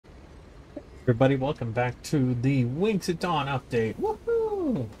Everybody, welcome back to the Wings at Dawn update.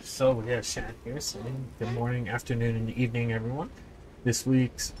 Woohoo! So we have Shan here saying good morning, afternoon, and evening, everyone. This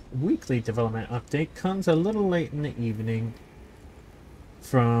week's weekly development update comes a little late in the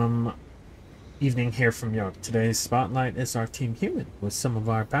from evening here from Europe. Today's spotlight is our Team Human, with some of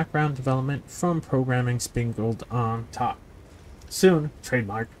our background development from programming sprinkled on top. Soon,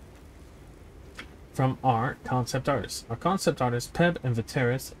 trademark from our concept artists. Our concept artists, Peb and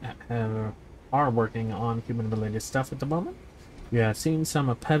Viteris, are working on human-related stuff at the moment. We have seen some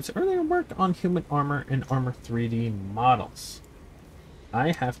of Peb's earlier work on human armor and armor 3D models.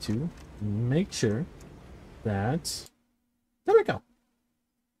 I have to make sure that... There we go.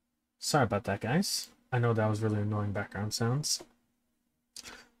 Sorry about that, guys. I know that was really annoying background sounds.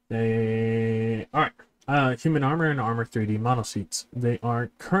 Alright. Human armor and armor 3D model sheets. They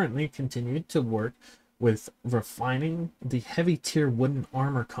are currently continued to work with refining the heavy tier wooden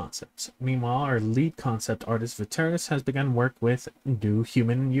armor concepts. Meanwhile, our lead concept artist Viteris has begun work with new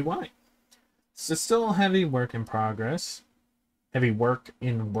human UI. So still heavy work in progress. Heavy work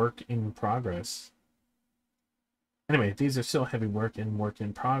in progress. Anyway, these are still heavy work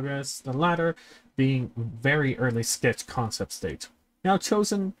in progress. The latter being very early sketch concept stage. Now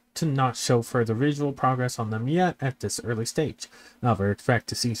chosen to not show further visual progress on them yet at this early stage. However, expect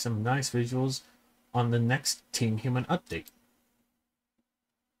to see some nice visuals on the next Team Human update.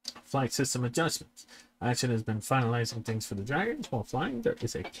 Flight system adjustments. Action has been finalizing things for the dragons while flying. There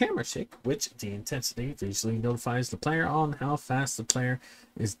is a camera shake, which the intensity visually notifies the player on how fast the player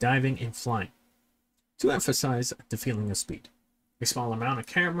is diving and flying, to emphasize the feeling of speed. A small amount of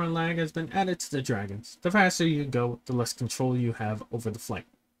camera lag has been added to the dragons. The faster you go, the less control you have over the flight.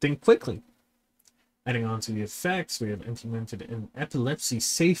 Think quickly. Adding on to the effects, we have implemented an epilepsy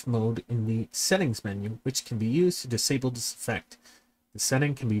safe mode in the settings menu, which can be used to disable this effect. The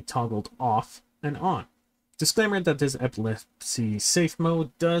setting can be toggled off and on. Disclaimer that this epilepsy safe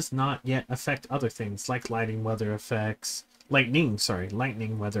mode does not yet affect other things like lightning, weather effects, lightning,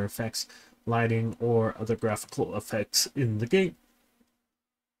 weather effects, lighting, or other graphical effects in the game,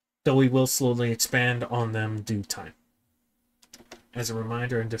 though we will slowly expand on them due time. As a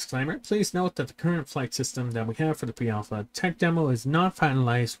reminder and disclaimer, please note that the current flight system that we have for the pre-alpha tech demo is not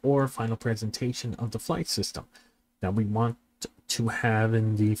finalized or final presentation of the flight system that we want to have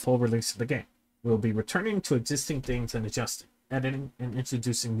in the full release of the game. We'll be returning to existing things and adjusting, editing, and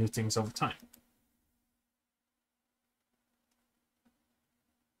introducing new things over time.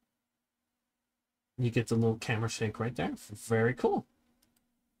 You get the little camera shake right there. Very cool.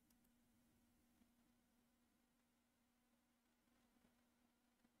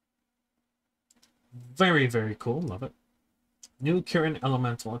 Very, very cool. Love it. New Kirin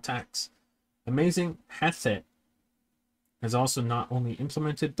elemental attacks. Amazing Hathet has also not only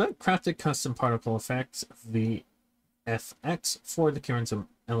implemented but crafted custom particle effects VFX for the Kirin's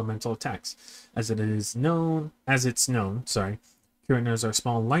elemental attacks. As it's known, Kirin is our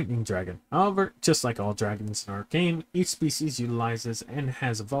small lightning dragon. However, just like all dragons in our game, each species utilizes and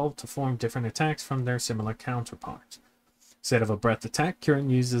has evolved to form different attacks from their similar counterparts. Instead of a breath attack, Kirin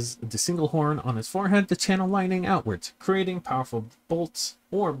uses the single horn on his forehead to channel lightning outwards, creating powerful bolts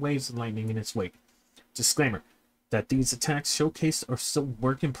or waves of lightning in its wake. Disclaimer that these attacks showcased are still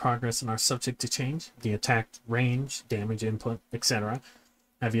work in progress and are subject to change. The attack range, damage input, etc.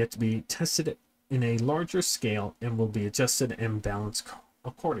 have yet to be tested in a larger scale and will be adjusted and balanced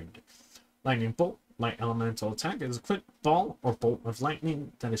accordingly. Lightning bolt. Light elemental attack is a quick ball or bolt of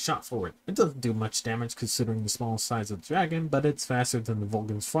lightning that is shot forward. It doesn't do much damage considering the small size of the dragon, but it's faster than the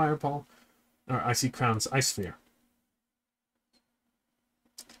Vulcan's fireball or Icy Crown's ice sphere.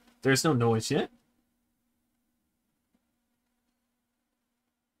 There's no noise yet.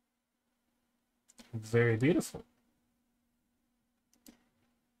 Very beautiful.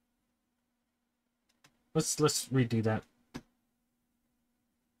 Let's redo that.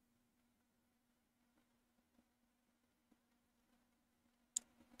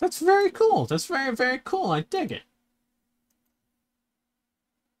 That's very cool. That's very, very cool. I dig it.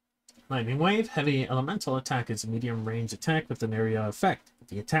 Lightning Wave. Heavy elemental attack is a medium range attack with an area effect.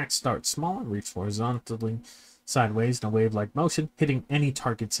 The attack starts small and reaches horizontally sideways in a wave-like motion, hitting any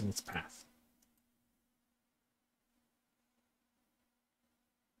targets in its path.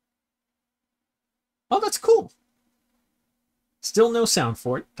 Oh, that's cool. Still no sound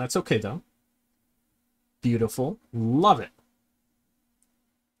for it. That's okay, though. Beautiful. Love it.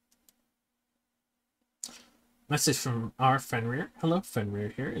 Message from our Fenrir. Hello,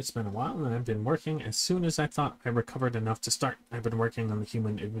 Fenrir here. It's been a while and I've been working as soon as I thought I recovered enough to start. I've been working on the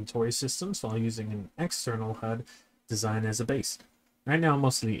human inventory systems while using an external HUD design as a base. Right now,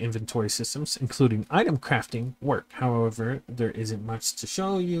 most of the inventory systems, including item crafting, work. However, there isn't much to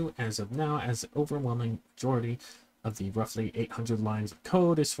show you as of now, as the overwhelming majority of the roughly 800 lines of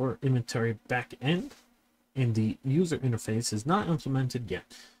code is for inventory backend, and the user interface is not implemented yet.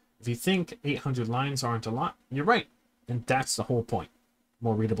 If you think 800 lines aren't a lot, you're right, and that's the whole point.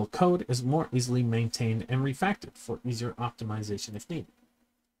 More readable code is more easily maintained and refactored for easier optimization if needed.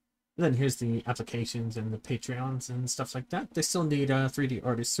 And then here's the applications and the Patreons and stuff like that. They still need 3D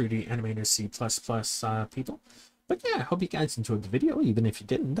artists, 3D animators, C++ people. But yeah, I hope you guys enjoyed the video. Even if you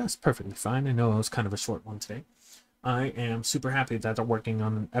didn't, that's perfectly fine. I know it was kind of a short one today. I am super happy that they're working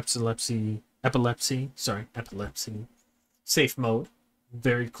on an epilepsy safe mode.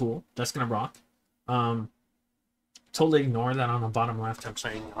 Very cool. That's gonna rock. Totally ignore that on the bottom left. I'm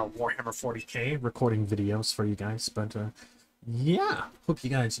playing Warhammer 40k, recording videos for you guys. But yeah, hope you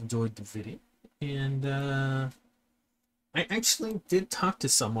guys enjoyed the video. And I actually did talk to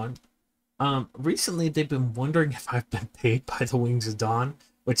someone. Recently they've been wondering if I've been paid by the Wings of Dawn,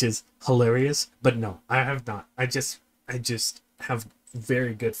 which is hilarious. But no, I have not. I just have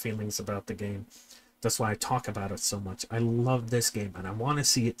very good feelings about the game. That's why I talk about it so much. I love this game and I want to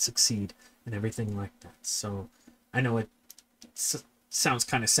see it succeed and everything like that. So I know it sounds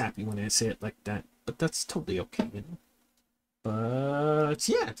kind of sappy when I say it like that, but that's totally okay, you know? But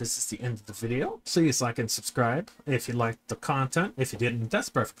yeah, this is the end of the video. Please like and subscribe if you liked the content. If you didn't, that's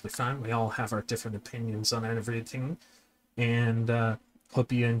perfectly fine. We all have our different opinions on everything. And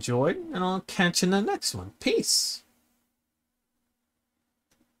hope you enjoyed, and I'll catch you in the next one. Peace!